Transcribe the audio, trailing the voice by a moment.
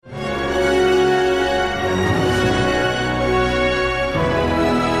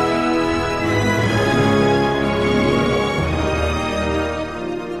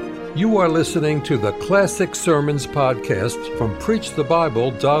are listening to the Classic Sermons podcast from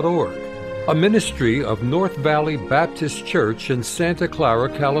PreachTheBible.org, a ministry of North Valley Baptist Church in Santa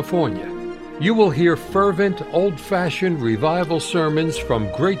Clara, California. You will hear fervent, old-fashioned revival sermons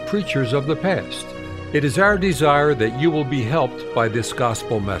from great preachers of the past. It is our desire that you will be helped by this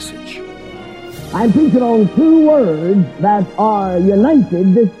gospel message. I'm preaching on two words that are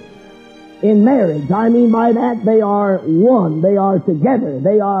united in marriage. I mean by that they are one. They are together.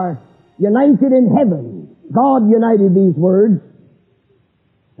 They are united in heaven. God united these words.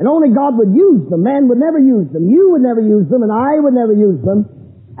 And only God would use them. Man would never use them. You would never use them, and I would never use them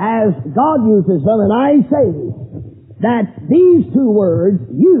as God uses them. And I say that these two words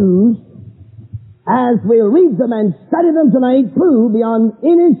used, as we'll read them and study them tonight, prove beyond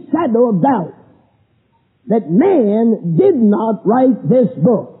any shadow of doubt that man did not write this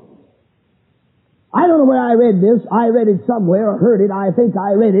book. I don't know where I read this. I read it somewhere or heard it. I think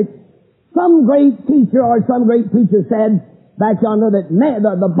I read it. Some great teacher or some great preacher said back yonder that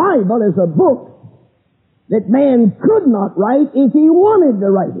the Bible is a book that man could not write if he wanted to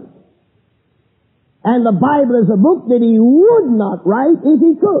write it. And the Bible is a book that he would not write if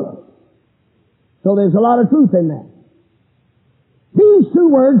he could. So there's a lot of truth in that. These two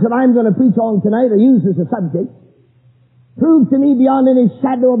words that I'm going to preach on tonight are used as a subject prove to me beyond any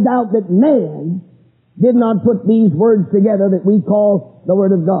shadow of doubt that man did not put these words together that we call the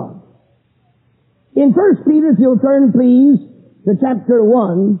Word of God. In 1 Peter, if you'll turn please to chapter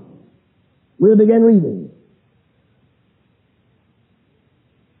 1, we'll begin reading.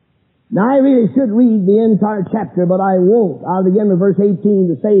 Now I really should read the entire chapter, but I won't. I'll begin with verse 18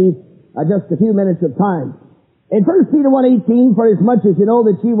 to save just a few minutes of time. In 1 Peter 1:18, for as much as you know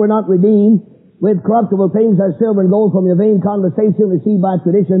that ye were not redeemed with corruptible things as silver and gold from your vain conversation received by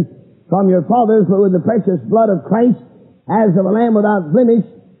tradition from your fathers, but with the precious blood of Christ, as of a lamb without blemish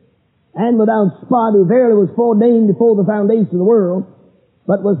and without spot, who verily was foreordained before the foundation of the world,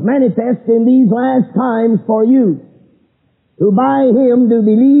 but was manifest in these last times for you, who by him do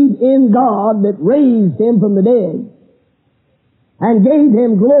believe in God that raised him from the dead, and gave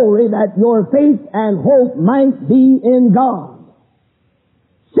him glory, that your faith and hope might be in God.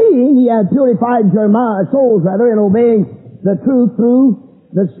 Seeing ye have purified your souls, in obeying the truth through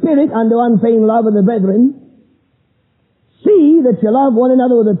the Spirit unto unfeigned love of the brethren, see that you love one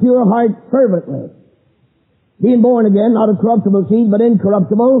another with a pure heart fervently, being born again, not of corruptible seed, but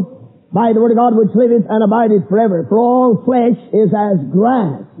incorruptible, by the word of God which liveth and abideth forever. For all flesh is as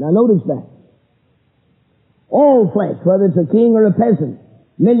grass. Now notice that. All flesh, whether it's a king or a peasant,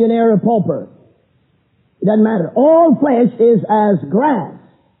 millionaire or pauper, it doesn't matter. All flesh is as grass.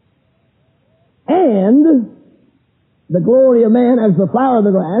 And the glory of man as the flower of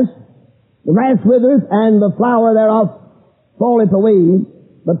the grass withereth, and the flower thereof falleth away.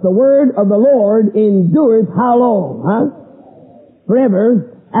 But the word of the Lord endureth how long?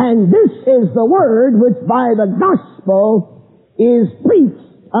 Forever. And this is the word which by the gospel is preached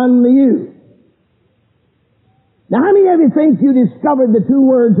unto you. Now, how many of you think you discovered the two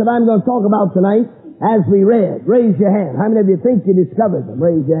words that I'm going to talk about tonight as we read? Raise your hand. How many of you think you discovered them?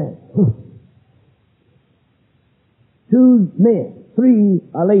 Raise your hand. 2 men, 3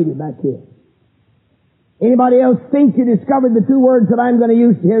 a lady back here. Anybody else think you discovered the two words that I'm going to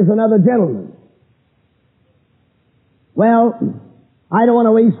use? Here's another gentleman. Well, I don't want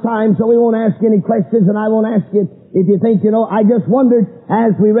to waste time, so we won't ask any questions, and I won't ask you if you think you know. I just wondered,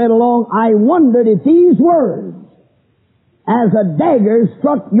 as we read along, I wondered if these words, as a dagger,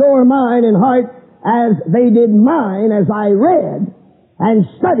 struck your mind and heart as they did mine as I read and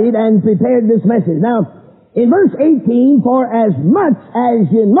studied and prepared this message. Now, in verse 18, for as much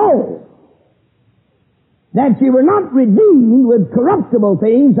as you know that you were not redeemed with corruptible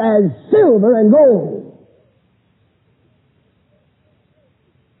things as silver and gold.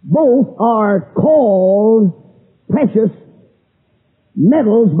 Both are called precious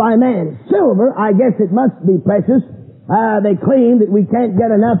metals by man. Silver, I guess it must be precious. They claim that we can't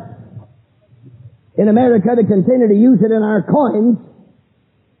get enough in America to continue to use it in our coins.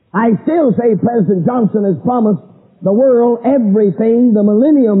 I still say President Johnson has promised the world everything the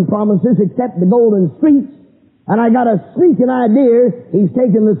millennium promises except the golden streets. And I got a sneaking idea he's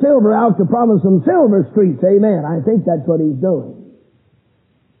taking the silver out to promise them silver streets. Amen. I think that's what he's doing.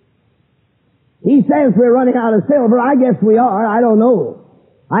 He says we're running out of silver. I guess we are. I don't know.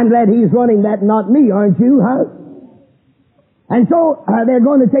 I'm glad he's running that, not me, aren't you, huh? And so they're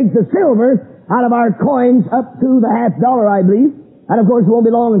going to take the silver out of our coins up to the $50, I believe. And of course it won't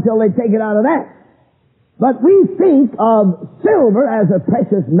be long until they take it out of that. But we think of silver as a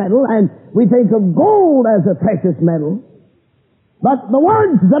precious metal, and we think of gold as a precious metal. But the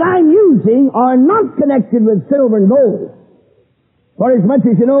words that I'm using are not connected with silver and gold. For as much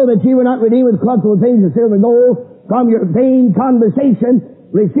as you know that ye were not redeemed with corruptible things of silver and gold from your vain conversation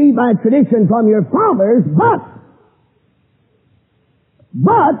received by tradition from your fathers, but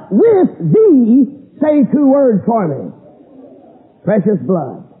with thee, say two words for me. Precious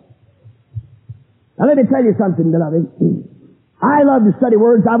blood. Now let me tell you something, beloved. I love to study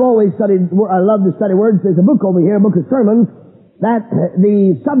words. I love to study words. There's a book over here, a book of sermons, that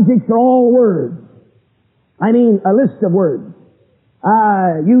the subjects are all words. I mean, a list of words.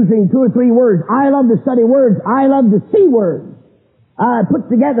 Using 2 or 3 words. I love to study words. I love to see words put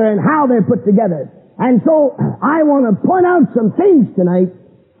together and how they're put together. And so I want to point out some things tonight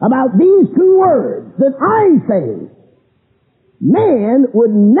about these 2 words that I say man would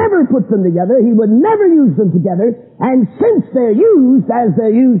never put them together. He would never use them together. And since they're used as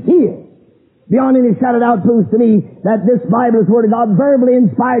they're used here, beyond any shadow of doubt proves to me that this Bible is the Word of God, verbally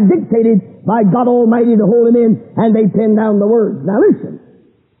inspired, dictated by God Almighty to hold Him in, and they pin down the words. Now listen.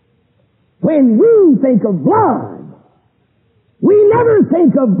 When we think of blood, we never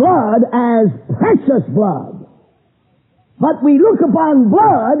think of blood as precious blood, but we look upon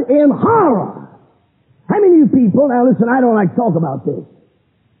blood in horror. How many of you people, now listen, I don't like to talk about this.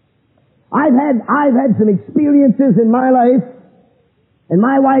 I've had some experiences in my life, and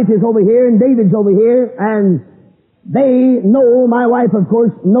my wife is over here, and David's over here, and they know, my wife of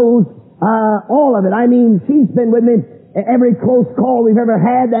course knows all of it. I mean, she's been with me every close call we've ever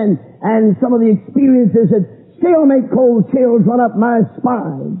had, and some of the experiences that still make cold chills run up my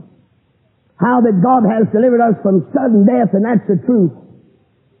spine. How that God has delivered us from sudden death, and that's the truth.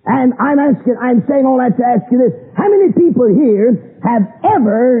 And I'm saying all that to ask you this. How many people here have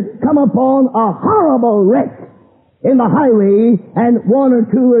ever come upon a horrible wreck in the highway and 1 or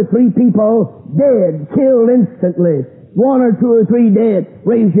 2 or 3 people dead, killed instantly? 1 or 2 or 3 dead.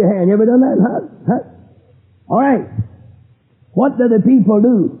 Raise your hand. You ever done that? Huh? All right. What do the people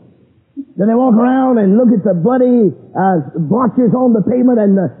do? Do they walk around and look at the bloody blotches on the pavement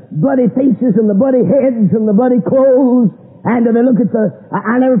and the bloody faces and the bloody heads and the bloody clothes? And do they look at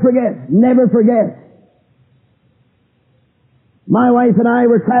I never forget. My wife and I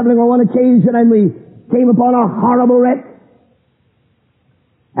were traveling on one occasion and we came upon a horrible wreck.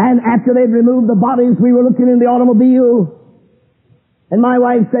 And after they'd removed the bodies, we were looking in the automobile. And my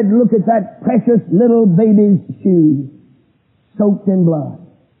wife said, look at that precious little baby's shoes, soaked in blood.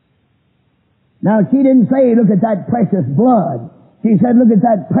 Now, she didn't say, look at that precious blood. She said, look at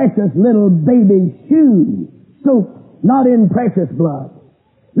that precious little baby's shoes, soaked not in precious blood.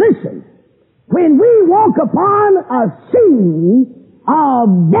 Listen, when we walk upon a scene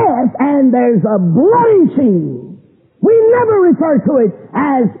of death and there's a bloody scene, we never refer to it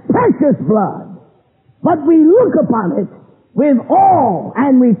as precious blood, but we look upon it with awe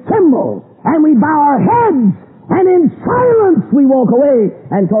and we tremble and we bow our heads and in silence we walk away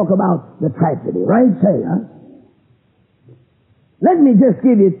and talk about the tragedy. Right? Say, huh? Let me just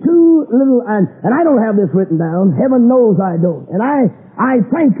give you 2 little, and I don't have this written down. Heaven knows I don't. And I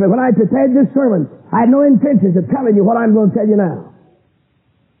frankly, when I prepared this sermon, I had no intentions of telling you what I'm going to tell you now.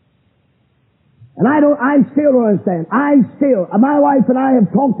 And I still don't understand. My wife and I have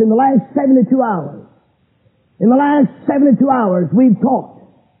talked in the last 72 hours. In the last 72 hours, we've talked.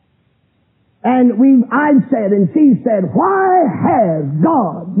 And I've said, and she said, why has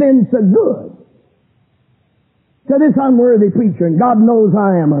God been so good to this unworthy preacher? And God knows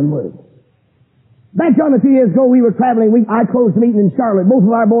I am unworthy. Back on a few years ago, we were traveling. I closed the meeting in Charlotte. Both of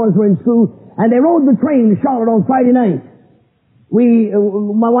our boys were in school, and they rode the train to Charlotte on Friday night.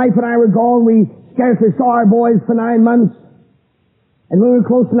 My wife and I were gone. We scarcely saw our boys for 9 months. And when we were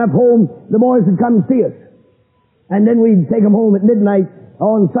close enough home, the boys would come and see us. And then we'd take them home at midnight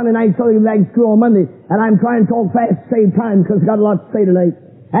on Sunday night so they could go back to school on Monday. And I'm trying to talk fast to save time because I've got a lot to say tonight.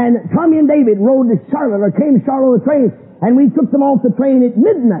 And Tommy and David rode to Charlotte, or came to Charlotte on the train, and we took them off the train at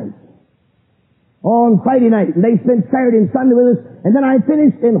midnight on Friday night. And they spent Saturday and Sunday with us. And then I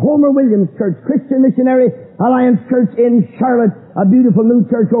finished in Homer Williams Church, Christian Missionary Alliance Church in Charlotte, a beautiful new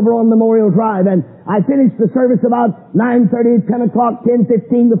church over on Memorial Drive. And I finished the service about 9:30, 10 o'clock,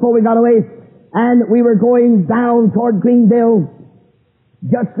 10:15 before we got away. And we were going down toward Greenville,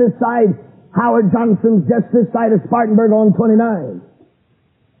 just this side, Howard Johnson's, just this side of Spartanburg on 29.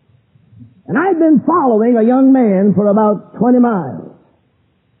 And I'd been following a young man for about 20 miles.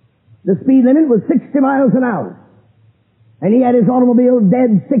 The speed limit was 60 miles an hour. And he had his automobile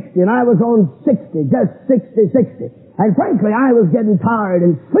dead 60, and I was on 60, just 60. And frankly, I was getting tired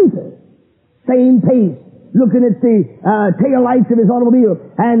and sleepy. Same pace. looking at the tail lights of his automobile.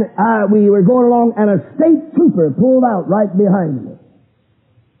 And we were going along, and a state trooper pulled out right behind me.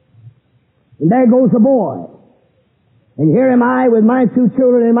 And there goes a boy. And here am I with my two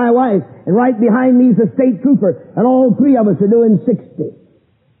children and my wife, and right behind me is a state trooper, and all three of us are doing 60.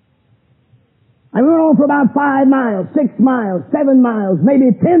 And we went on for about 5 miles, 6 miles, 7 miles,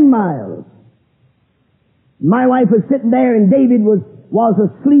 maybe 10 miles. My wife was sitting there, and David was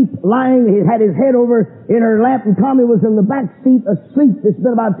asleep, lying. He had his head over in her lap, and Tommy was in the back seat asleep. This has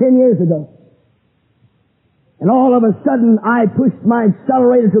been about 10 years ago. And all of a sudden, I pushed my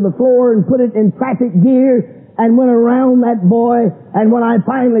accelerator to the floor and put it in traffic gear and went around that boy. And when I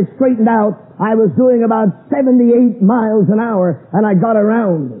finally straightened out, I was doing about 78 miles an hour, and I got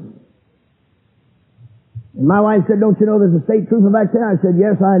around him. And my wife said, "Don't you know there's a state trooper back there?" I said,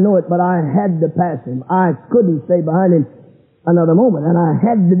 "Yes, I know it, but I had to pass him. I couldn't stay behind him another moment, and I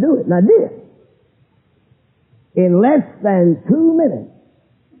had to do it," and I did. In less than 2 minutes,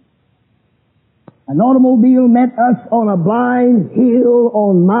 an automobile met us on a blind hill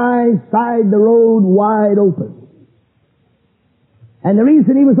on my side of the road, wide open. And the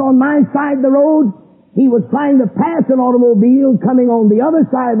reason he was on my side of the road, he was trying to pass an automobile coming on the other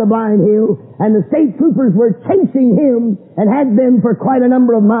side of the blind hill, and the state troopers were chasing him and had been for quite a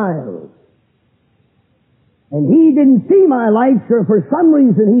number of miles. And he didn't see my lights, or for some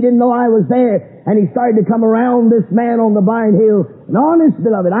reason he didn't know I was there, and he started to come around this man on the blind hill. And honest,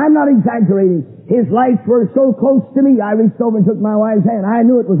 beloved, I'm not exaggerating. His lights were so close to me, I reached over and took my wife's hand. I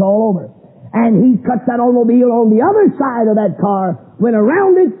knew it was all over. And he cut that automobile on the other side of that car, went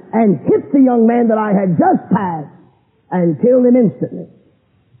around it, and hit the young man that I had just passed, and killed him instantly.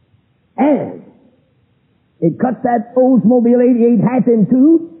 And it cut that Oldsmobile 88 half in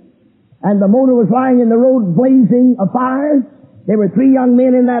two, and the motor was lying in the road blazing afire. There were 3 young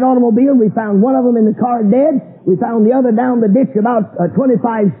men in that automobile. We found one of them in the car dead. We found the other down the ditch about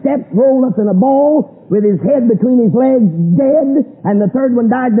 25 steps, rolled up in a ball with his head between his legs, dead. And the third one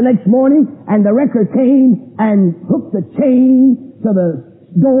died the next morning. And the wrecker came and hooked the chain to the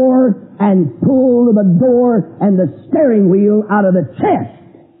door and pulled the door and the steering wheel out of the chest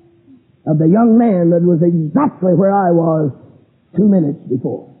of the young man that was exactly where I was 2 minutes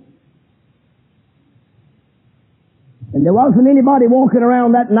before. And there wasn't anybody walking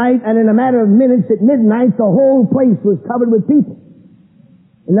around that night, and in a matter of minutes at midnight, the whole place was covered with people.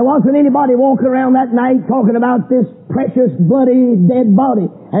 And there wasn't anybody walking around that night talking about this precious bloody dead body,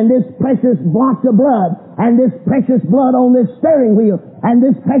 and this precious blotch of blood, and this precious blood on this steering wheel, and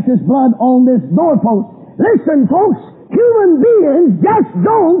this precious blood on this doorpost. Listen, folks, human beings just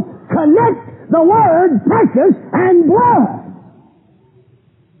don't connect the word precious and blood.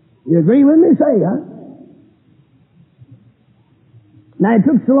 You agree with me? Say, huh? Now, it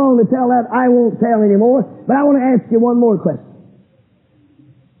took so long to tell that, I won't tell anymore, but I want to ask you one more question.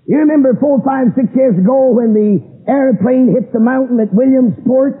 You remember 4, 5, 6 years ago when the airplane hit the mountain at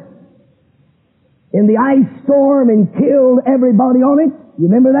Williamsport in the ice storm and killed everybody on it? You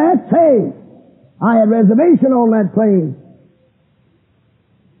remember that? Say, I had reservation on that plane.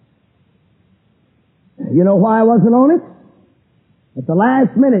 You know why I wasn't on it? At the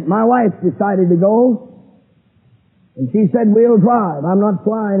last minute, my wife decided to go. And she said, "We'll drive. I'm not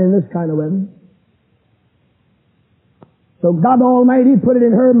flying in this kind of weather." So God Almighty put it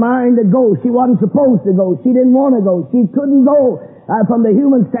in her mind to go. She wasn't supposed to go. She didn't want to go. She couldn't go from the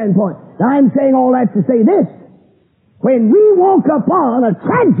human standpoint. Now I'm saying all that to say this. When we walk upon a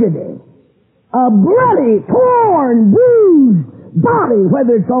tragedy, a bloody, torn, bruised body,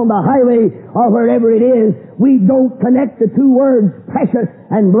 whether it's on the highway or wherever it is, we don't connect the two words, precious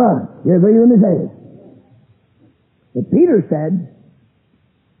and blood. You agree with me? Say it. But Peter said,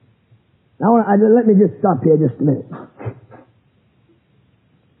 now let me just stop here just a minute.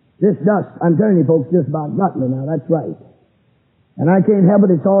 This dust, I'm telling you folks, just about got me now, that's right. And I can't help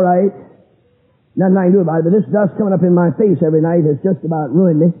it, it's all right. Nothing I can do about it, but this dust coming up in my face every night has just about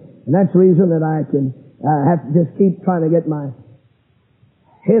ruined me. And that's the reason that I can have to just keep trying to get my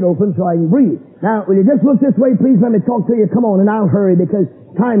head open so I can breathe. Now, will you just look this way, please? Let me talk to you. Come on, and I'll hurry because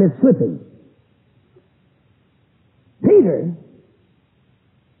time is slipping. Peter,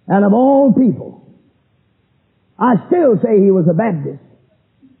 and of all people, I still say he was a Baptist.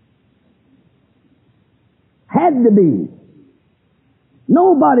 Had to be.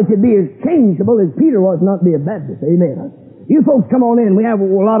 Nobody could be as changeable as Peter was not be a Baptist. Amen. You folks come on in. We have a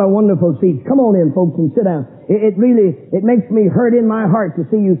lot of wonderful seats. Come on in, folks, and sit down. It makes me hurt in my heart to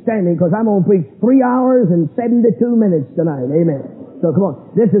see you standing because I'm going to preach 3 hours and 72 minutes tonight. Amen. So come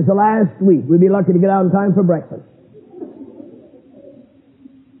on. This is the last week. We'll be lucky to get out in time for breakfast.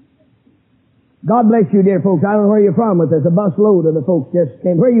 God bless you, dear folks. I don't know where you're from, but there's a bus load of the folks just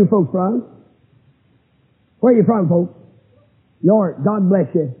came. Where are you folks from? Where are you from, folks? York. God bless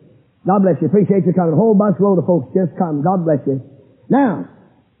you. God bless you. Appreciate you coming. A whole bus load of folks just come. God bless you. Now,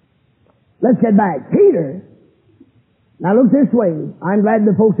 let's get back. Peter, now look this way. I'm glad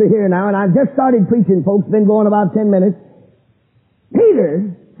the folks are here now, and I've just started preaching, folks. Been going about 10 minutes.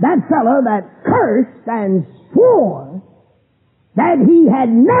 Peter, that fellow that cursed and swore that he had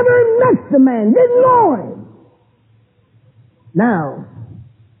never met the man, didn't know him. Now,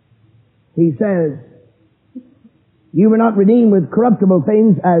 he says, you were not redeemed with corruptible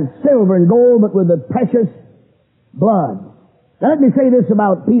things as silver and gold, but with the precious blood. Now let me say this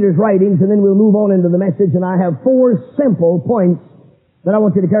about Peter's writings, and then we'll move on into the message, and I have 4 simple points that I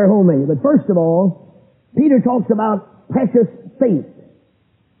want you to carry home with you. But first of all, Peter talks about precious faith.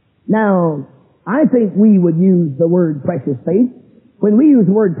 Now, I think we would use the word precious faith. When we use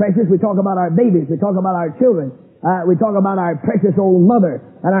the word precious, we talk about our babies, we talk about our children, we talk about our precious old mother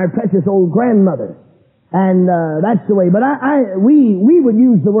and our precious old grandmother. And that's the way. But we would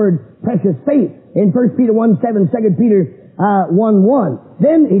use the word precious faith in 1 Peter 1:7, 2 Peter 1:1.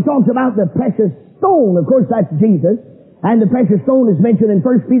 Then he talks about the precious stone. Of course, that's Jesus. And the precious stone is mentioned in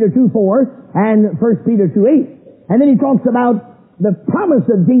 1 Peter 2:4 and 1 Peter 2:8. And then he talks about the promise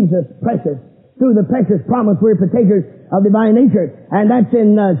of Jesus, precious. Through the precious promise, we're partakers of divine nature. And that's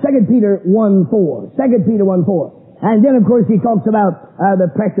in 2 Peter 1:4. 2 Peter 1:4. And then, of course, he talks about the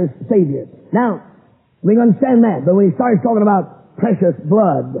precious Savior. Now, we can understand that. But when he starts talking about precious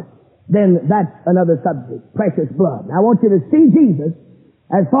blood, then that's another subject. Precious blood. Now, I want you to see Jesus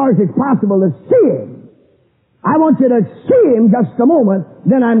as far as it's possible to see him. I want you to see him just a moment.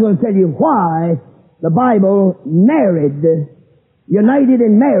 Then I'm going to tell you why the Bible united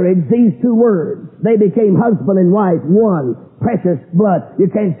in marriage these 2 words. They became husband and wife, one. Precious blood. You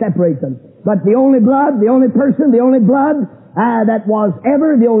can't separate them. But the only blood, the only person, the only blood that was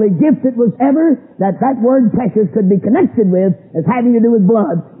ever, the only gift that was ever, that word precious could be connected with as having to do with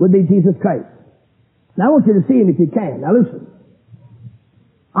blood would be Jesus Christ. Now I want you to see him if you can. Now listen.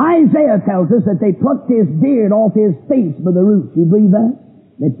 Isaiah tells us that they plucked his beard off his face by the roots. You believe that?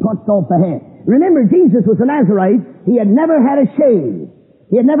 They plucked off the hair. Remember, Jesus was a Nazarite. He had never had a shave.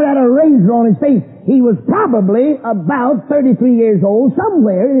 He had never had a razor on his face. He was probably about 33 years old,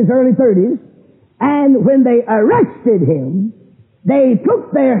 somewhere in his early 30s. And when they arrested him, they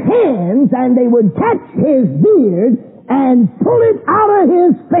took their hands and they would catch his beard and pull it out of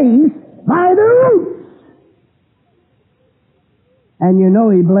his face by the roots. And you know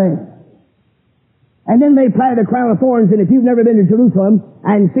he bled. And then they planted a crown of thorns, and if you've never been to Jerusalem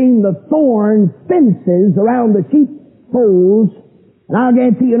and seen the thorn fences around the sheepfolds, and I'll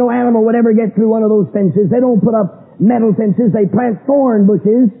guarantee you no animal would ever get through one of those fences. They don't put up metal fences. They plant thorn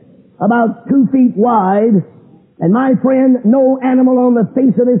bushes about 2 feet wide. And my friend, no animal on the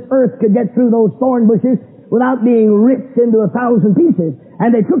face of this earth could get through those thorn bushes without being ripped into 1,000 pieces.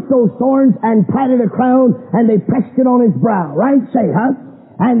 And they took those thorns and planted a crown, and they pressed it on his brow. Right? Say, huh?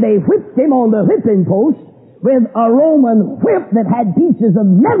 And they whipped him on the whipping post with a Roman whip that had pieces of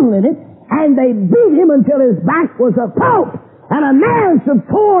metal in it, and they beat him until his back was a pulp and a mass of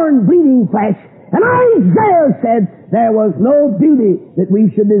torn, bleeding flesh. And Isaiah said there was no beauty that we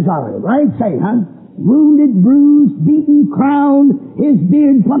should desire. Right? Say, huh? Wounded, bruised, beaten, crowned, his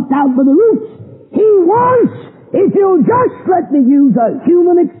beard plucked out by the roots. He was, if you'll just let me use a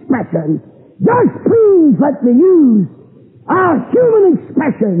human expression, just please let me use a human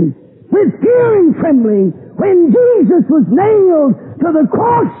expression, with fear and trembling, when Jesus was nailed to the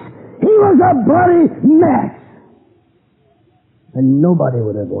cross, he was a bloody mess. And nobody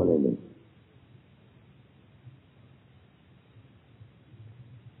would have wanted him.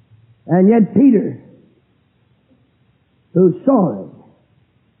 And yet Peter, who saw him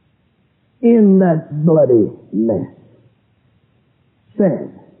in that bloody mess,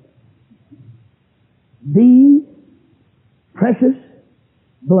 said, the precious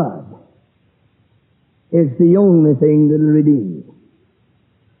blood is the only thing that will redeem.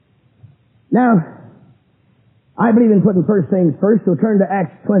 Now, I believe in putting first things first, so turn to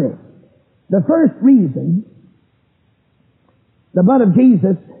Acts 20. The first reason the blood of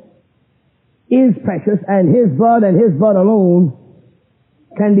Jesus is precious, and his blood alone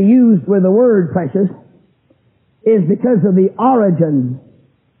can be used with the word precious, is because of the origin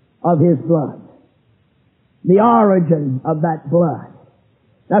of his blood. The origin of that blood.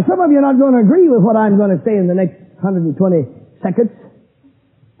 Now, some of you are not going to agree with what I'm going to say in the next 120 seconds.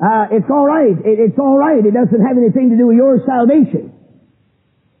 It's all right. It's all right. It doesn't have anything to do with your salvation.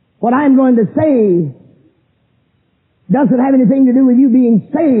 What I'm going to say doesn't have anything to do with you being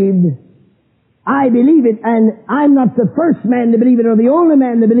saved. I believe it, and I'm not the first man to believe it or the only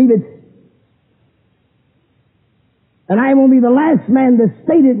man to believe it. And I won't be the last man to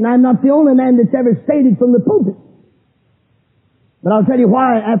state it, and I'm not the only man that's ever stated from the pulpit. But I'll tell you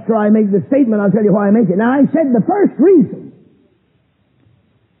why, after I make the statement, I'll tell you why I make it. Now, I said the first reason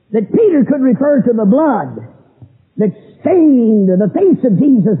that Peter could refer to the blood that stained the face of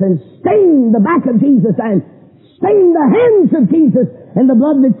Jesus and stained the back of Jesus and stained the hands of Jesus and the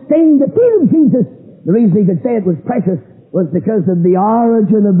blood that stained the feet of Jesus, the reason he could say it was precious was because of the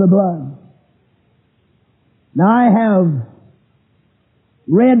origin of the blood. Now, I have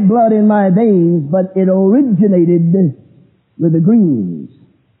red blood in my veins, but it originated with the Greens.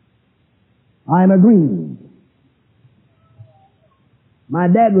 I'm a Green. My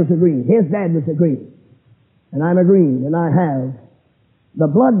dad was a Green. His dad was a Green. And I'm a Green, and I have the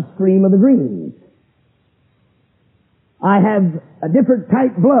bloodstream of the Greens. I have a different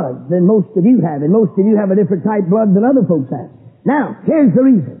type blood than most of you have, and most of you have a different type blood than other folks have. Now, here's the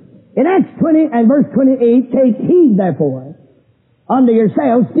reason. In Acts 20 and verse 28, take heed therefore unto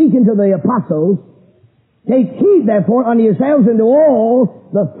yourselves, speaking to the apostles, take heed therefore unto yourselves and to all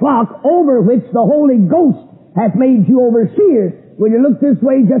the flock over which the Holy Ghost hath made you overseers. Will you look this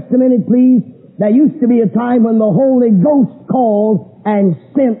way just a minute, please? There used to be a time when the Holy Ghost called and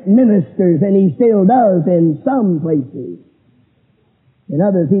sent ministers, and He still does in some places. In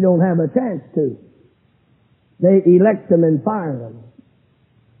others, He don't have a chance to. They elect them and fire them.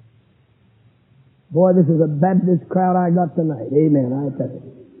 Boy, this is a Baptist crowd I got tonight. Amen, I tell you.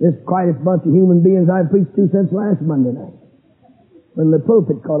 This is the quietest bunch of human beings I've preached to since last Monday night, when the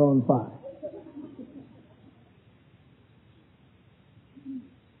pulpit caught on fire.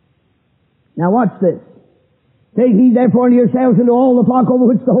 Now watch this. Take heed therefore unto yourselves and to all the flock over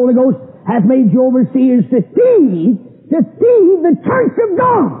which the Holy Ghost hath made you overseers to feed the church of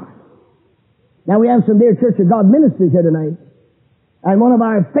God. Now we have some dear Church of God ministers here tonight, and one of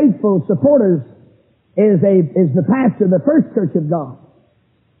our faithful supporters is the pastor of the First Church of God.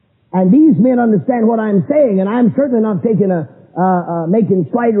 And these men understand what I'm saying, and I'm certainly not making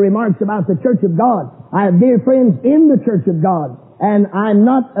slight remarks about the Church of God. I have dear friends in the Church of God, and I'm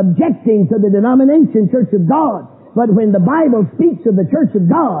not objecting to the denomination Church of God. But when the Bible speaks of the Church of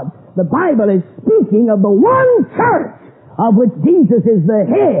God, the Bible is speaking of the one church of which Jesus is the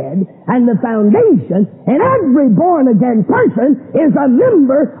head and the foundation, and every born-again person is a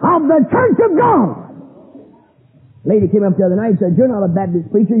member of the Church of God. A lady came up the other night and said, "You're not a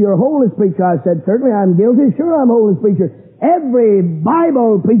Baptist preacher, you're a holiness preacher." I said, "Certainly I'm guilty. Sure, I'm a holiness preacher. Every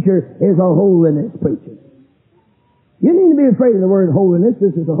Bible preacher is a holiness preacher." You need to be afraid of the word holiness.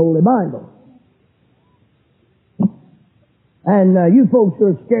 This is a holy Bible. And you folks who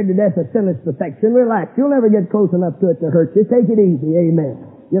are scared to death of sinless perfection, relax. You'll never get close enough to it to hurt you. Take it easy. Amen.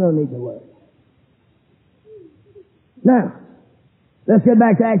 You don't need to worry. Now, let's get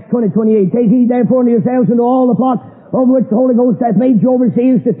back to Acts 20:28. Take heed therefore unto yourselves and to all the flock over which the Holy Ghost hath made you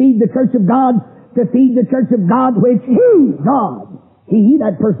overseers to feed the church of God, which He, God, He,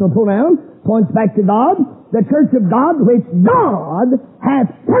 that personal pronoun, points back to God, the church of God, which God hath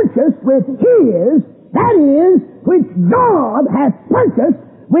purchased with His, that is, which God hath purchased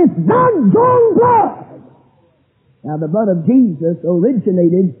with God's own blood. Now the blood of Jesus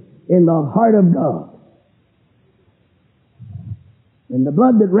originated in the heart of God. And the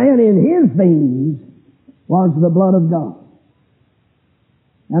blood that ran in His veins was the blood of God.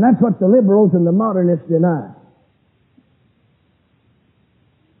 And that's what the liberals and the modernists deny.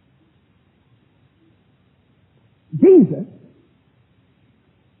 Jesus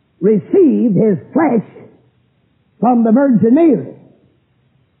received His flesh from the Virgin Mary.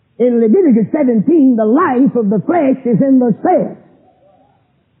 In Leviticus 17, the life of the flesh is in the cell,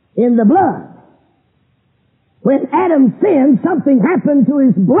 in the blood. When Adam sinned, something happened to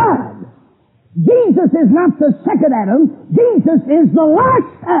his blood. Jesus is not the second Adam. Jesus is the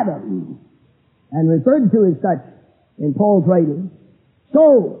last Adam, and referred to as such in Paul's writing.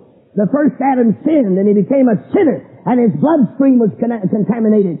 So, the first Adam sinned, and he became a sinner, and his bloodstream was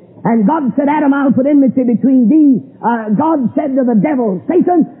contaminated. And God said, "Adam, I'll put enmity between thee." God said to the devil,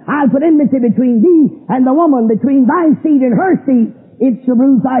 "Satan, I'll put enmity between thee and the woman, between thy seed and her seed. It shall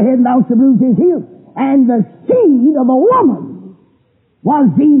bruise thy head, and thou shalt bruise his heel." And the seed of the woman was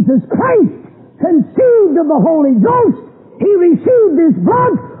Jesus Christ, conceived of the Holy Ghost. He received His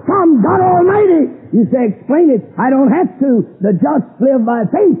blood from God Almighty. You say, "Explain it." I don't have to. The just live by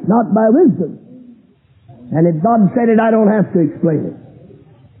faith, not by wisdom. And if God said it, I don't have to explain it.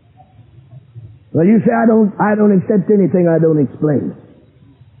 Well, you say, I don't accept anything I don't explain.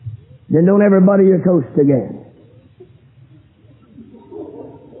 Then don't ever butter your toast again.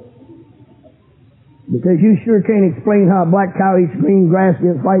 Because you sure can't explain how a black cow eats green grass,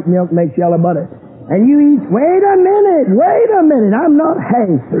 gets white milk, makes yellow butter. And you eat, wait a minute, I'm not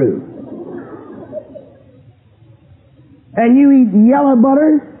half through. And you eat yellow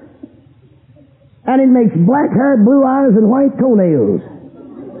butter, and it makes black hair, blue eyes, and white toenails.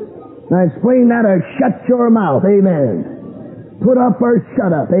 Now explain that or shut your mouth, amen. Put up or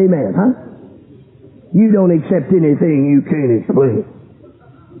shut up, amen, huh? You don't accept anything you can't explain.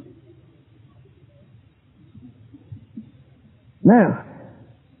 Now,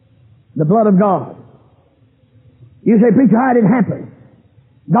 the blood of God. You say, preacher, how did it happen?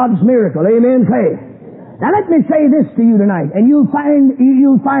 God's miracle, amen, say. Now let me say this to you tonight, and you'll find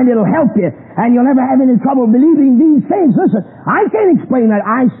it'll help you, and you'll never have any trouble believing these things. Listen, I can't explain that.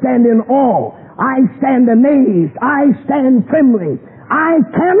 I stand in awe. I stand amazed. I stand trembling. I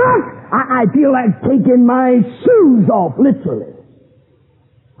cannot. I feel like taking my shoes off, literally.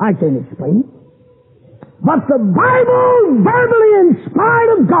 I can't explain it. But the Bible, verbally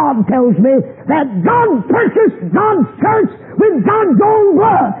inspired of God, tells me that God purchased God's church with God's own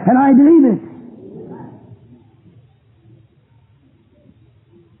blood, and I believe it.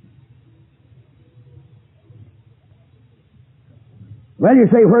 Well, you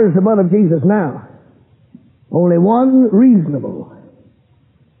say, where's the blood of Jesus now? Only one reasonable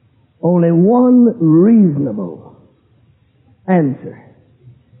answer.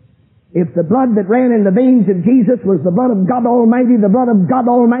 If the blood that ran in the veins of Jesus was the blood of God Almighty, the blood of God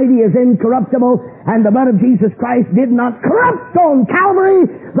Almighty is incorruptible, and the blood of Jesus Christ did not corrupt on Calvary,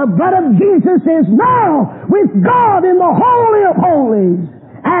 the blood of Jesus is now with God in the Holy of Holies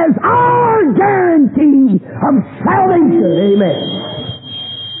as our guarantee of salvation. Amen.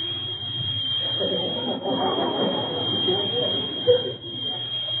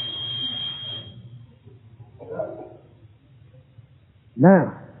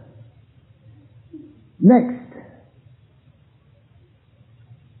 Now, next,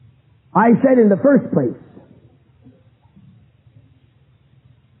 I said in the first place,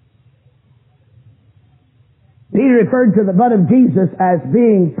 Peter referred to the blood of Jesus as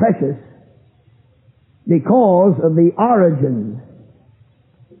being precious because of the origin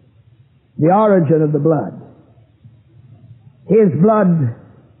of the blood. His blood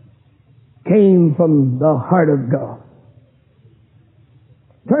came from the heart of God.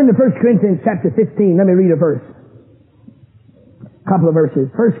 Turn to 1 Corinthians chapter 15. Let me read a verse. A couple of verses.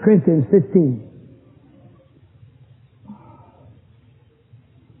 1 Corinthians 15.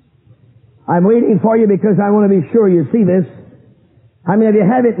 I'm waiting for you because I want to be sure you see this. How many of you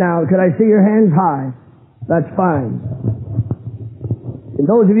have it now? Could I see your hands high? That's fine. And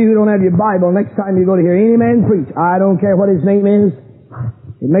those of you who don't have your Bible, next time you go to hear any man preach, I don't care what his name is.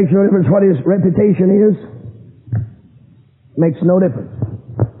 It makes no difference what his reputation is. It makes no difference.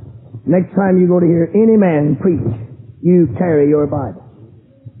 Next time you go to hear any man preach, you carry your Bible.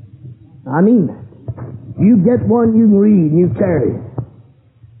 I mean that. You get one you can read and you carry it.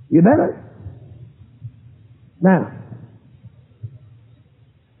 You better. Now,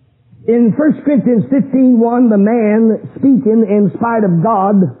 in 1 Corinthians 15:1, the man speaking in spite of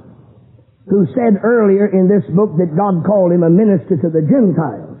God, who said earlier in this book that God called him a minister to the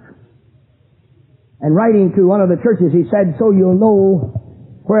Gentiles, and writing to one of the churches, he said, so you'll know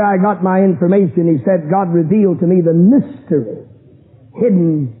where I got my information. He said, God revealed to me the mystery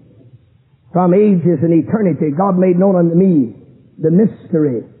hidden from ages and eternity. God made known unto me the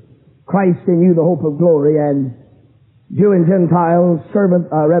mystery, Christ in you, the hope of glory, and Jew and Gentile,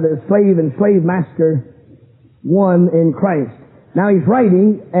 slave and slave master, one in Christ. Now he's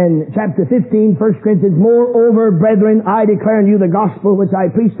writing in chapter 15, 1 Corinthians, moreover, brethren, I declare unto you the gospel which I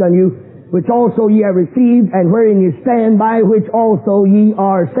preached unto you, which also ye have received, and wherein you stand, by which also ye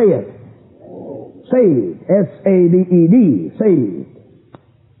are saved. Saved. S-A-V-E-D. Saved.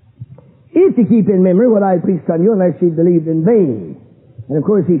 If you keep in memory what I preached unto you, unless you believed in vain. And of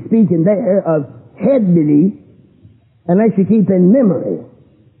course he's speaking there of head belief, unless you keep in memory.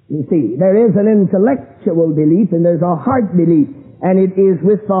 You see, there is an intellectual belief and there's a heart belief, and it is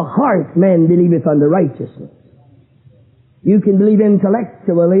with the heart man believeth unto righteousness. You can believe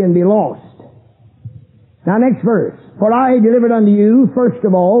intellectually and be lost. Now next verse. For I delivered unto you, first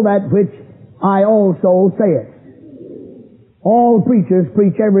of all, that which I also said. All preachers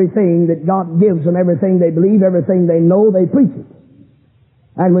preach everything that God gives them, everything they believe, everything they know, they preach it.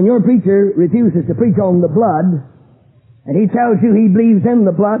 And when your preacher refuses to preach on the blood, and he tells you he believes in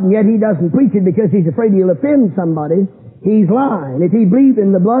the blood, and yet he doesn't preach it because he's afraid he'll offend somebody, he's lying. If he believed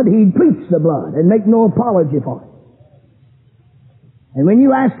in the blood, he'd preach the blood and make no apology for it. And when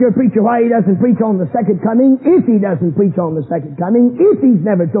you ask your preacher why he doesn't preach on the second coming, if he doesn't preach on the second coming, if he's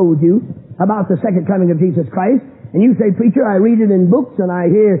never told you about the second coming of Jesus Christ. And you say, preacher, I read it in books, and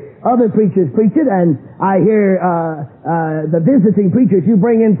I hear other preachers preach it, and I hear the visiting preachers you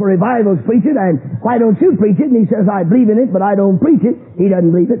bring in for revivals preach it, and why don't you preach it? And he says, I believe in it, but I don't preach it. He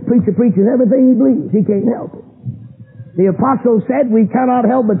doesn't believe it. Preacher preaches everything he believes. He can't help it. The apostle said, we cannot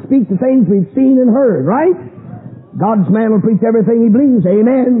help but speak the things we've seen and heard, right? God's man will preach everything he believes.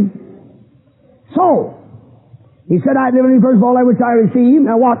 Amen. So, he said, I delivered you first of all that which I received.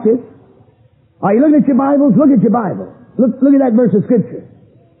 Now watch it. Are you looking at your Bibles? Look at your Bible. Look at that verse of Scripture.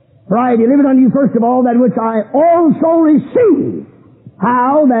 For I delivered unto you first of all that which I also received.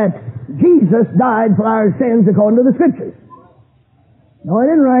 How that Jesus died for our sins according to the Scriptures. No, I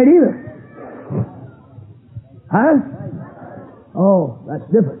didn't write either. Huh? Oh, that's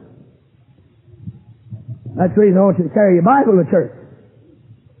different. That's the reason I want you to carry your Bible to church.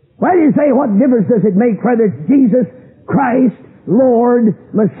 Why do you say, what difference does it make whether it's Jesus Christ, Lord,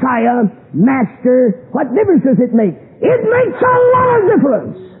 Messiah, Master? What difference does it make? It makes a lot of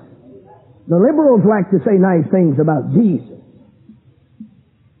difference. The liberals like to say nice things about Jesus.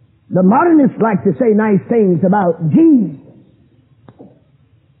 The modernists like to say nice things about Jesus.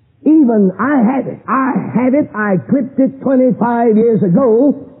 Even I have it. I clipped it 25 years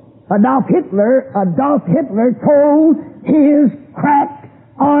ago. Adolf Hitler told his crack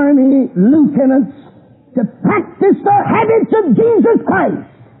army lieutenants to practice the habits of Jesus Christ.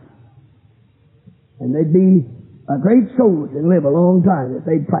 And they'd be a great soldier and live a long time if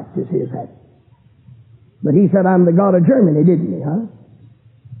they'd practice his habits. But he said, I'm the God of Germany, didn't he, huh?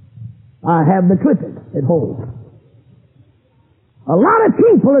 I have the clipping at home. A lot of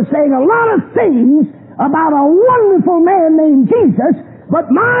people are saying a lot of things about a wonderful man named Jesus, but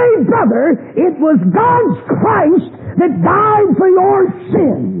my brother, it was God's Christ that died for your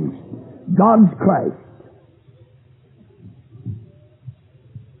sins. God's Christ.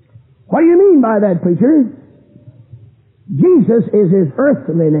 What do you mean by that, preacher? Jesus is his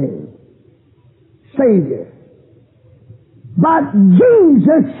earthly name. Savior. But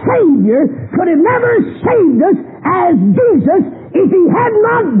Jesus, Savior, could have never saved us as Jesus if he had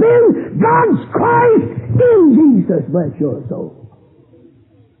not been God's Christ in Jesus. Bless your soul.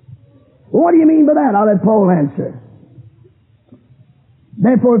 What do you mean by that? I'll let Paul answer.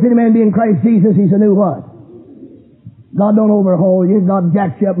 Therefore, if any man be in Christ Jesus, he's a new what? God don't overhaul you. God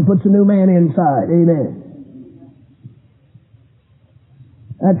jacks you up and puts a new man inside. Amen.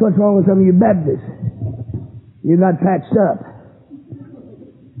 That's what's wrong with some of you Baptists. You got patched up.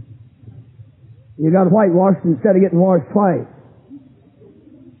 You got whitewashed instead of getting washed twice.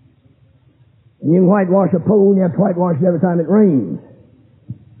 And you can whitewash a pole and you have to whitewash it every time it rains.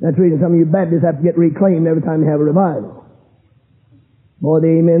 That's the reason some of you Baptists have to get reclaimed every time you have a revival. Boy,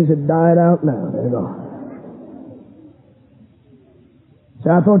 the amens have died out now. There you go. So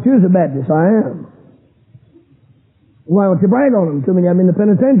I thought you was a Baptist. I am. Why don't you brag on them? Too many of them in the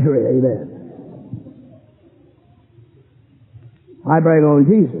penitentiary. Amen. I brag on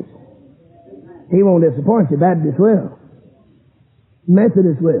Jesus. He won't disappoint you. Baptist will.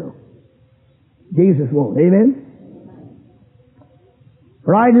 Methodist will. Jesus won't. Amen.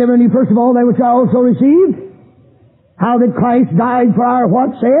 For I delivered unto you first of all that which I also received, how that Christ died for our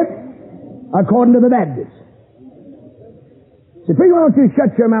what saith? According to the Baptists. So pretty well, don't you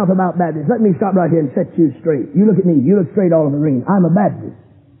shut your mouth about Baptists. Let me stop right here and set you straight. You look at me. You look straight all over the ring. I'm a Baptist.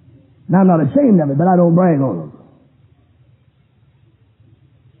 Now I'm not ashamed of it, but I don't brag on them.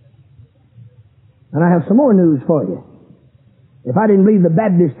 And I have some more news for you. If I didn't believe the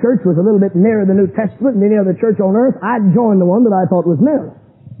Baptist church was a little bit nearer the New Testament than any other church on earth, I'd join the one that I thought was nearer.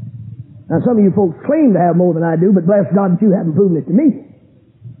 Now some of you folks claim to have more than I do, but bless God that you haven't proven it to me.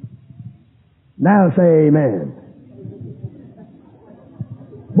 Now say amen.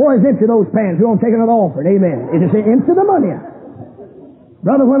 Boys, empty those pans. We won't take another offering. Amen. It is empty the money out.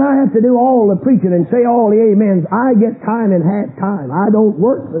 Brother, when I have to do all the preaching and say all the amens, I get time and half time. I don't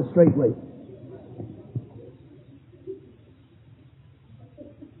work the straight way.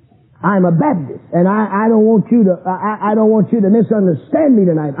 I'm a Baptist, and I don't want you to misunderstand me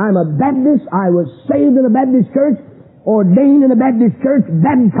tonight. I'm a Baptist. I was saved in a Baptist church, ordained in a Baptist church,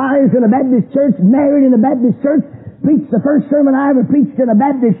 baptized in a Baptist church, married in a Baptist church, preached the first sermon I ever preached in a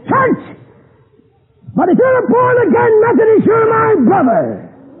Baptist church. But if you're a born-again Methodist, you're my brother.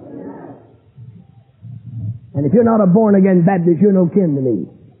 And if you're not a born-again Baptist, you're no kin to me.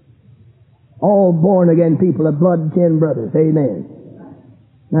 All born-again people are blood-kin brothers. Amen.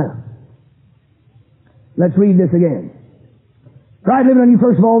 Now, let's read this again. For I delivered unto you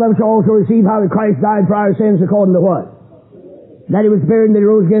first of all that which I also received, how that Christ died for our sins according to what? That he was buried and that he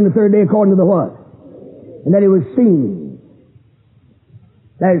rose again the third day according to the what? And that he was seen.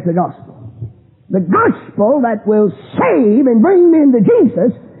 There's the gospel. The gospel that will save and bring men to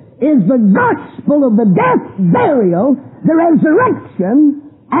Jesus is the gospel of the death, burial, the resurrection,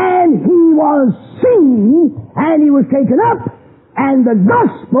 and He was seen, and He was taken up, and the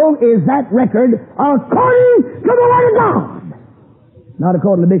gospel is that record according to the Word of God, not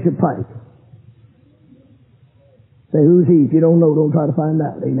according to Bishop Pike. Say, who's he? If you don't know, don't try to find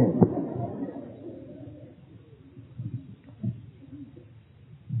out. Amen.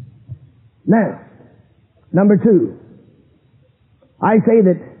 Now, number 2. I say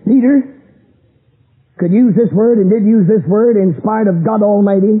that Peter could use this word and did use this word in spite of God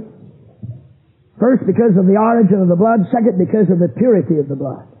Almighty. First, because of the origin of the blood. Second, because of the purity of the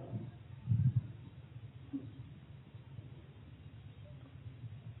blood.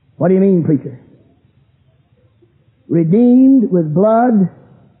 What do you mean, preacher? Redeemed with blood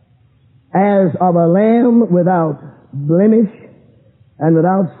as of a lamb without blemish and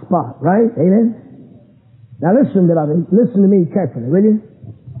without spot. Right? Amen? Now listen, beloved. Listen to me carefully, will you?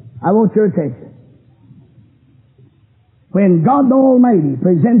 I want your attention. When God Almighty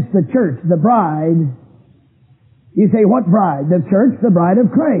presents the church, the bride, you say, what bride? The church, the bride of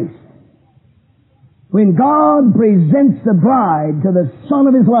Christ. When God presents the bride to the Son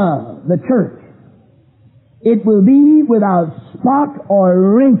of His love, the church, it will be without spot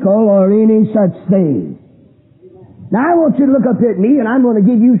or wrinkle or any such thing. Now I want you to look up here at me, and I'm going to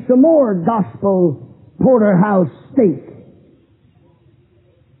give you some more gospel porterhouse steak.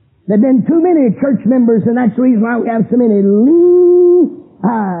 There have been too many church members, and that's the reason why we have so many lean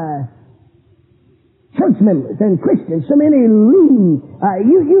church members and Christians, so many lean.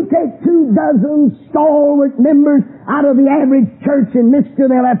 You take 24 stalwart members out of the average church, and mister,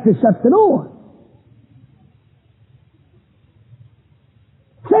 they'll have to shut the door.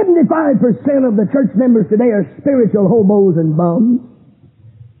 75% of the church members today are spiritual hobos and bums.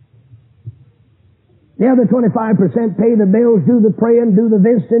 The other 25% pay the bills, do the praying, do the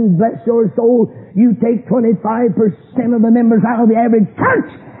visiting, bless your soul. You take 25% of the members out of the average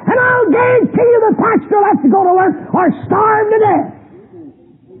church, and I'll guarantee you the pastor will have to go to work or starve to death.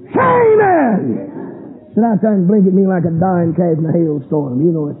 Say amen. Sit out there and blink at me like a dying calf in a hailstorm.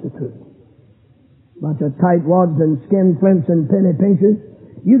 You know it's the truth. Bunch of tightwads and skin flints and penny pinchers.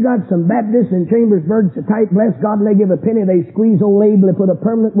 You got some Baptists in Chambersburg so tight, bless God, and they give a penny, they squeeze old Abel and put a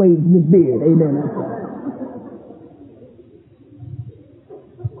permanent wave in his beard. Amen. That's right.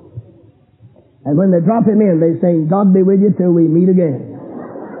 And when they drop him in, they say, God be with you till we meet again.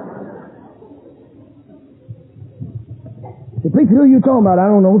 The preacher, who you talking about? I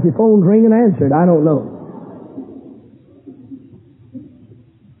don't know. If your phone's ringing and answered, I don't know.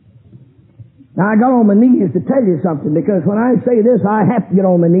 Now, I got on my knees to tell you something, because when I say this, I have to get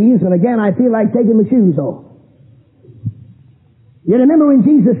on my knees, and again, I feel like taking my shoes off. You remember when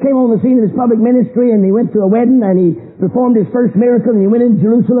Jesus came on the scene of His public ministry, and He went to a wedding, and He performed His first miracle, and He went into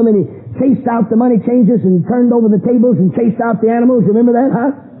Jerusalem, and He chased out the money changers, and turned over the tables, and chased out the animals. Remember that,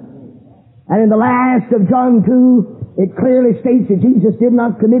 huh? And in the last of John 2, it clearly states that Jesus did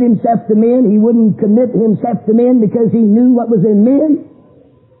not commit Himself to men. He wouldn't commit Himself to men because He knew what was in men.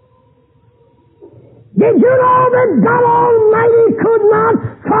 Did you know that God Almighty could not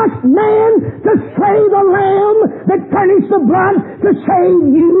trust man to slay the lamb that furnished the blood to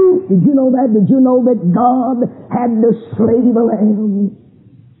save you? Did you know that? Did you know that God had to slay the lamb?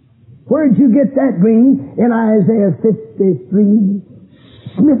 Where'd you get that, Green? In Isaiah 53,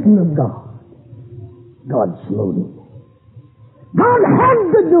 smitten of God. God smote him. God had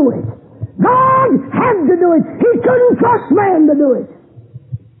to do it. God had to do it. He couldn't trust man to do it.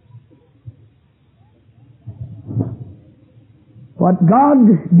 What God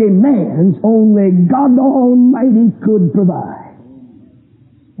demands, only God Almighty could provide.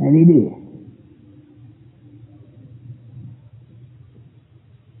 And He did.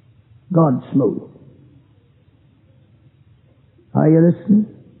 God smote. Are you listening?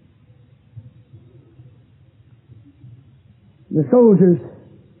 The soldiers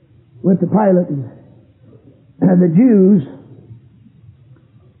went to Pilate, and the Jews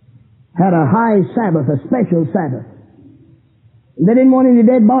had a high Sabbath, a special Sabbath. They didn't want any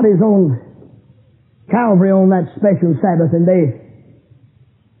dead bodies on Calvary on that special Sabbath, and they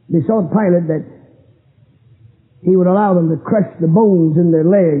besought Pilate that he would allow them to crush the bones in their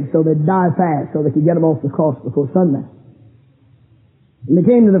legs so they'd die fast, so they could get them off the cross before sundown. And they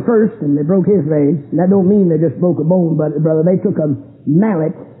came to the first, and they broke his legs. And that don't mean they just broke a bone, but brother, they took a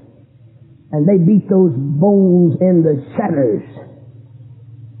mallet and they beat those bones into shatters.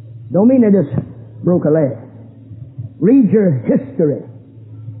 Don't mean they just broke a leg. Read your history.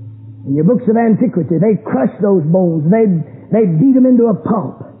 In your books of antiquity, they crushed those bones. They beat them into a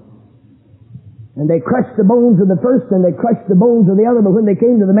pulp. And they crushed the bones of the first and they crushed the bones of the other, but when they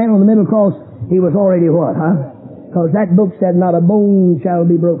came to the man on the middle cross, he was already what, Because that book said not a bone shall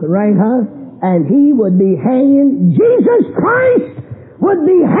be broken, right, And he would be hanging, Jesus Christ would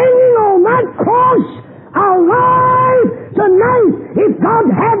be hanging on that cross alive tonight if God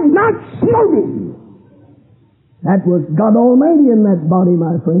had not smote him. That was God Almighty in that body,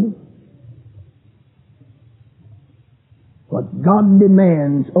 my friend. What God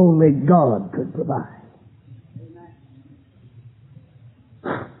demands, only God could provide.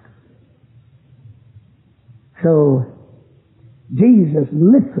 So, Jesus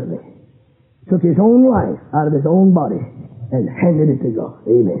literally took his own life out of his own body and handed it to God.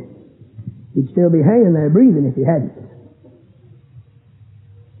 Amen. He'd still be hanging there breathing if he hadn't.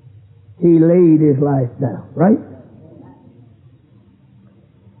 He laid his life down, right?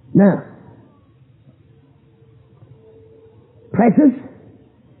 Now, precious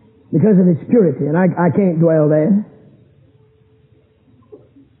because of its purity, and I can't dwell there.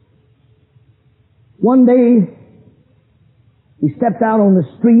 One day, he stepped out on the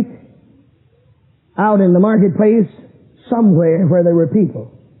street, out in the marketplace, somewhere where there were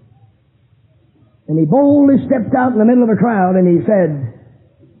people. And he boldly stepped out in the middle of a crowd and he said,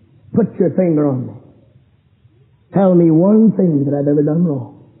 "Put your finger on me. Tell me one thing that I've ever done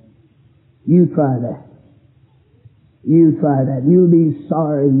wrong. You try that. You try that. You'll be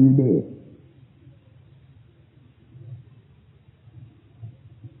sorry you did."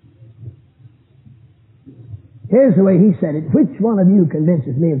 Here's the way he said it. "Which one of you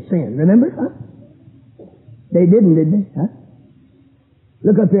convinces me of sin?" Remember? They didn't, did they?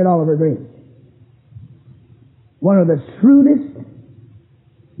 Look up here at Oliver Green. One of the shrewdest,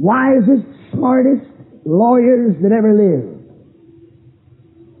 wisest, smartest lawyers that ever lived.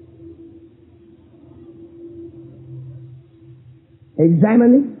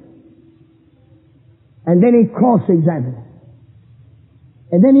 Examined him, and then he cross-examined him.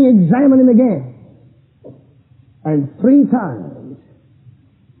 And then he examined him again. And three times,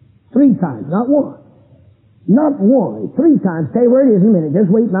 not one, three times, tell you where it is in a minute,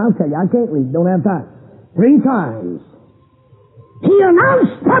 just wait and I'll tell you, I can't read, don't have time. 3 times, he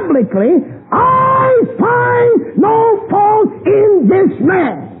announced publicly, "I find no fault in this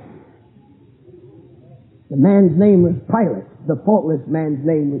man." The man's name was Pilate. The faultless man's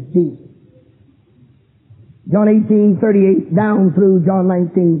name was Jesus. John 18:38 down through John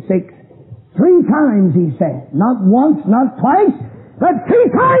 19:6. 3 times he said, not once, not twice, but 3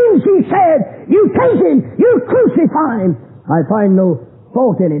 times he said, "You take him, you crucify him. I find no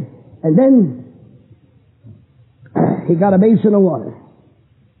fault in him." And then he got a basin of water.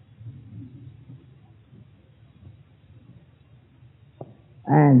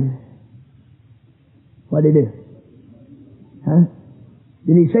 And what did he do?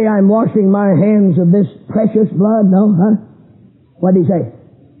 Did he say, "I'm washing my hands of this precious blood"? No, What did he say?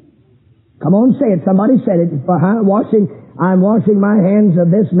 Come on, say it. Somebody said it. I'm washing my hands of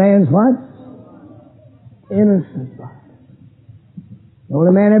this man's what? Innocent blood. The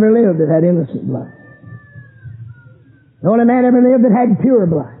only man ever lived that had innocent blood. The only man ever lived that had pure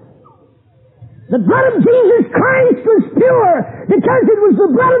blood. The blood of Jesus Christ was pure because it was the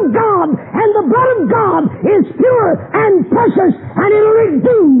blood of God, and the blood of God is pure and precious, and it'll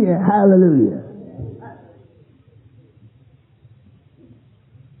redeem you. Hallelujah.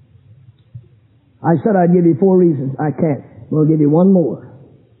 I said I'd give you 4 reasons. I can't. We'll give you one more.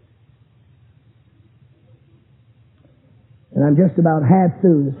 And I'm just about half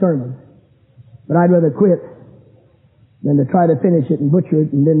through the sermon. But I'd rather quit than to try to finish it and butcher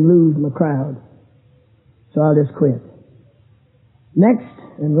it and then lose my crowd. So I'll just quit. Next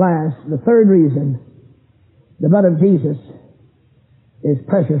and last, the 3rd reason the blood of Jesus is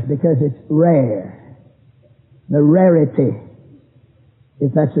precious because it's rare. The rarity,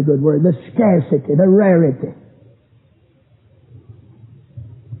 if that's a good word, the scarcity, the rarity.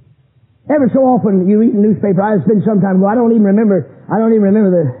 Ever so often you read a newspaper, it's been some time ago, I don't even remember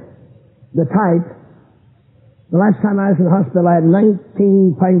the type. The last time I was in the hospital I had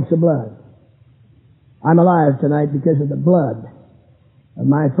 19 pints of blood. I'm alive tonight because of the blood of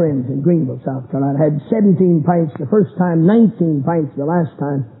my friends in Greenville, South Carolina. I had 17 pints the first time, 19 pints the last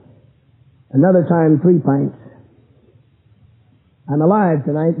time, another time 3 pints. I'm alive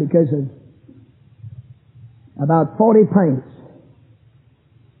tonight because of about 40 pints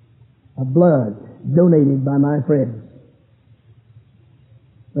of blood donated by my friends.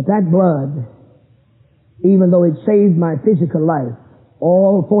 But that blood, even though it saved my physical life,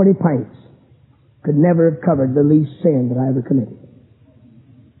 all 40 pints could never have covered the least sin that I ever committed.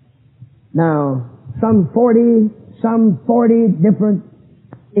 Now, some 40 different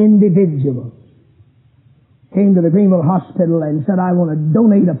individuals came to the Greenville Hospital and said, I want to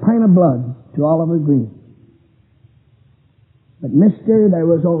donate a pint of blood to Oliver Green. But mister, there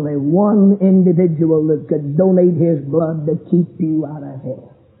was only one individual that could donate his blood to keep you out of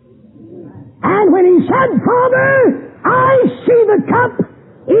hell. And when he said, Father, I see the cup,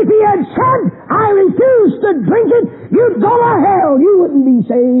 if he had said, I refuse to drink it, you'd go to hell, you wouldn't be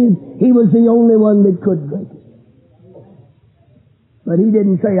saved. He was the only one that could drink it. But he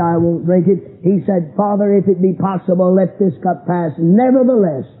didn't say, I won't drink it. He said, Father, if it be possible, let this cup pass.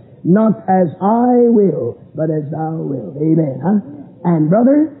 Nevertheless, not as I will, but as thou wilt. Amen. Huh? And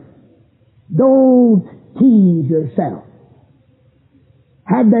brother, don't tease yourself.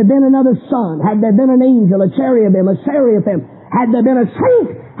 Had there been another son, had there been an angel, a cherubim, a seraphim, had there been a saint,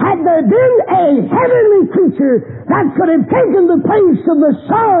 had there been a heavenly creature that could have taken the place of the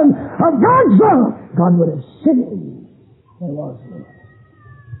Son of God's love, God would have sent him. There was none.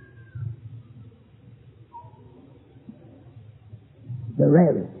 The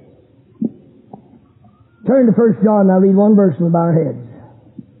rarity. Turn to 1 John, now read one verse above our heads.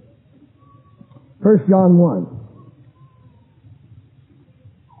 1 John 1.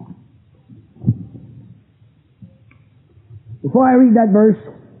 Before I read that verse,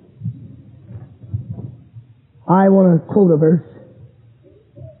 I want to quote a verse.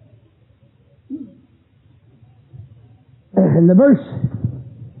 And the verse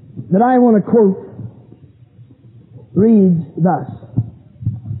that I want to quote reads thus.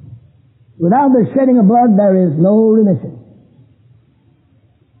 Without the shedding of blood, there is no remission.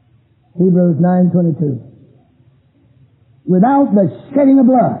 Hebrews 9:22. Without the shedding of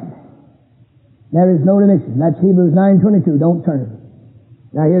blood, there is no remission. That's Hebrews 9:22. Don't turn.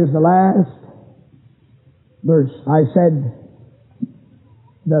 Now here's the last verse. I said,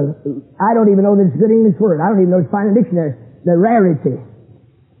 I don't even know this good English word. I don't even know it's fine in a dictionary. The rarity.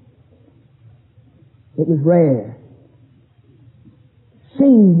 It was rare.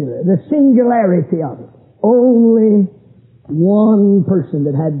 Singular. The singularity of it. Only one person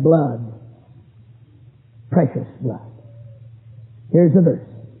that had blood. Precious blood. Here's the verse.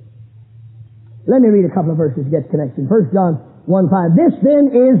 Let me read a couple of verses to get connection. 1 John 1:5. This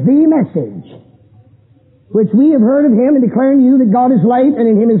then is the message which we have heard of him and declaring to you that God is light and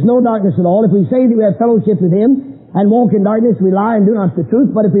in him is no darkness at all. If we say that we have fellowship with him and walk in darkness, we lie and do not the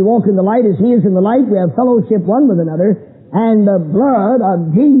truth. But if we walk in the light as he is in the light, we have fellowship one with another. And the blood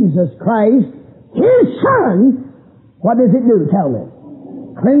of Jesus Christ, his Son, what does it do? Tell me.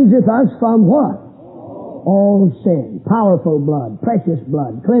 Cleanseth us from what? All sin. Powerful blood, precious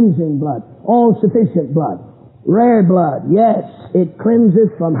blood, cleansing blood, all-sufficient blood, rare blood. Yes, it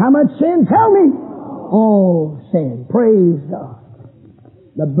cleanseth from how much sin? Tell me. All sin. Praise God.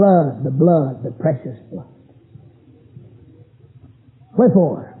 The blood, the precious blood.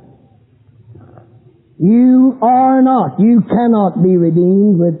 Wherefore, you cannot be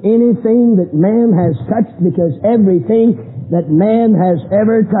redeemed with anything that man has touched, because everything that man has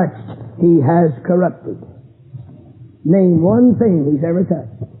ever touched, he has corrupted. Name one thing he's ever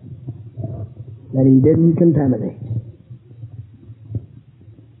touched that he didn't contaminate.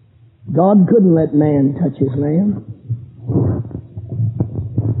 God couldn't let man touch his lamb.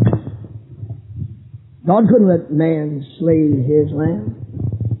 God couldn't let man slay his lamb.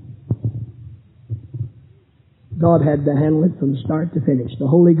 God had to handle it from start to finish. The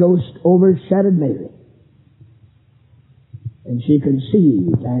Holy Ghost overshadowed Mary. And she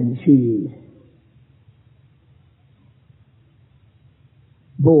conceived and she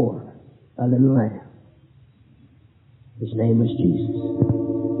bore a little lamb. His name was Jesus.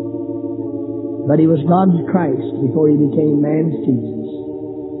 But he was God's Christ before he became man's Jesus.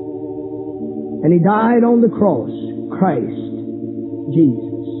 And he died on the cross. Christ,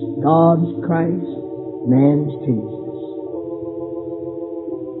 Jesus. God's Christ, man's Jesus.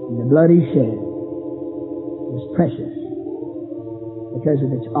 And the blood he shed was precious because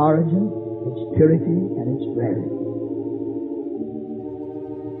of its origin, its purity, and its rarity.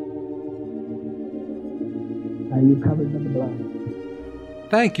 Are you covered by the blood?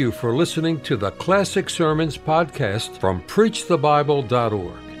 Thank you for listening to the Classic Sermons podcast from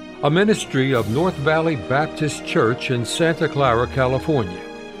PreachTheBible.org, a ministry of North Valley Baptist Church in Santa Clara, California.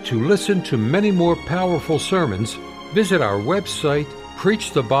 To listen to many more powerful sermons, visit our website,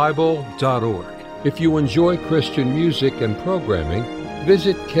 PreachTheBible.org. If you enjoy Christian music and programming,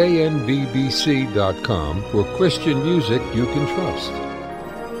 visit knvbc.com for Christian music you can trust.